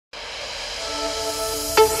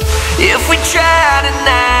If we try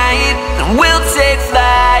tonight, then we'll take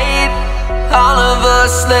flight. All of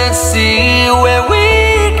us, let's see where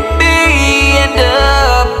we could be. End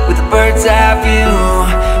up with a bird's eye view,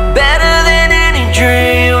 better than any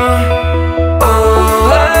dream. Oh,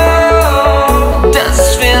 oh, does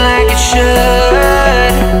this feel like it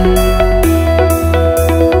should?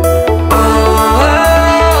 Oh,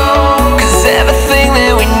 oh, 'cause everything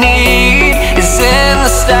that we need is in the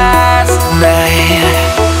stars tonight.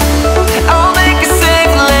 I'll make a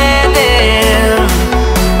safe landing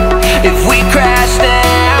if we crash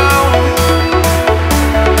down,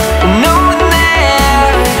 knowing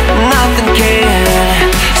that nothing can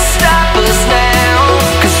stop us now,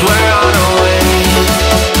 'cause we're on our way.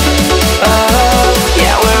 Oh,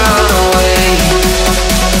 yeah, we're on our way.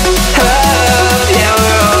 Oh, yeah,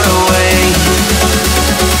 we're on our way.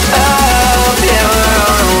 Oh, yeah, we're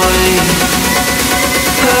on our way.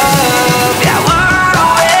 Oh, yeah, we're on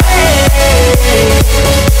our way.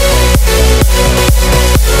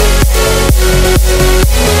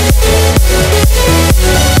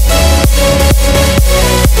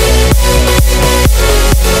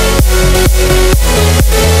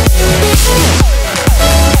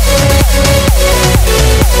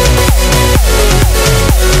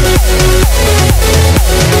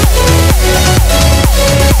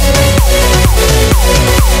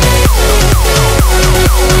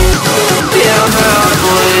 Yeah, we're on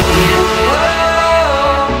our way.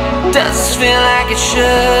 Does this feel like it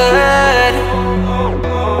should?